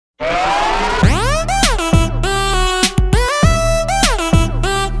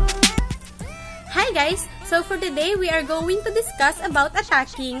for today, we are going to discuss about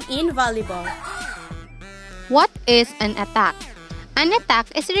attacking in volleyball. What is an attack? An attack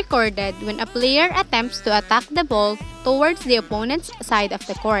is recorded when a player attempts to attack the ball towards the opponent's side of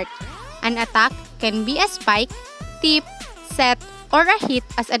the court. An attack can be a spike, tip, set, or a hit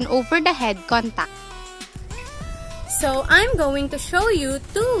as an over-the-head contact. So, I'm going to show you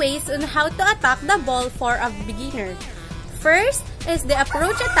two ways on how to attack the ball for a beginner. First is the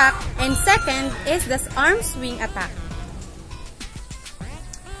approach attack and second is the arm swing attack.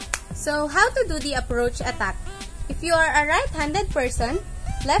 So, how to do the approach attack? If you are a right-handed person,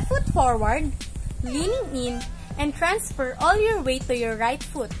 left foot forward, leaning in, and transfer all your weight to your right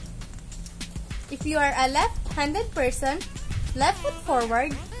foot. If you are a left-handed person, left foot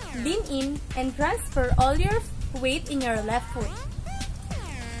forward, lean in, and transfer all your weight in your left foot.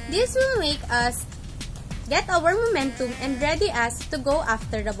 This will make us get our momentum and ready us to go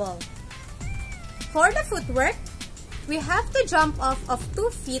after the ball. For the footwork, we have to jump off of 2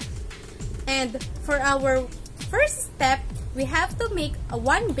 feet, and for our first step, we have to make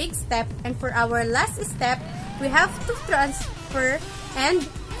one big step, and for our last step, we have to transfer and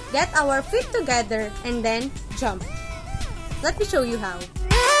get our feet together and then jump. Let me show you how.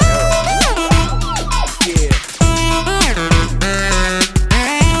 Yeah.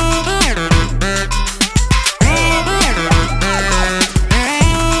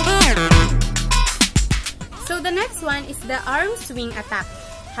 So the next one is the arm swing attack.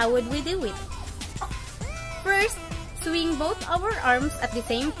 How would we do it? First, swing both our arms at the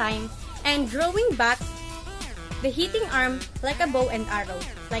same time and drawing back the hitting arm like a bow and arrow,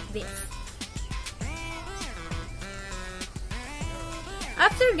 like this.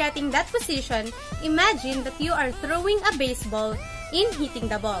 After getting that position, imagine that you are throwing a baseball in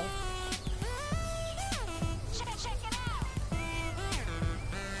hitting the ball.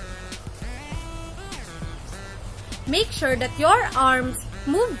 Make sure that your arms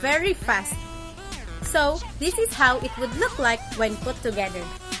move very fast. So, this is how it would look like when put together.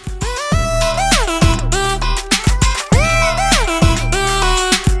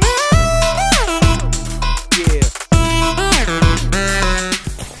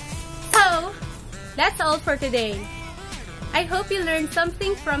 That's all for today. I hope you learned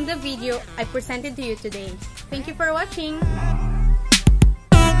something from the video I presented to you today. Thank you for watching.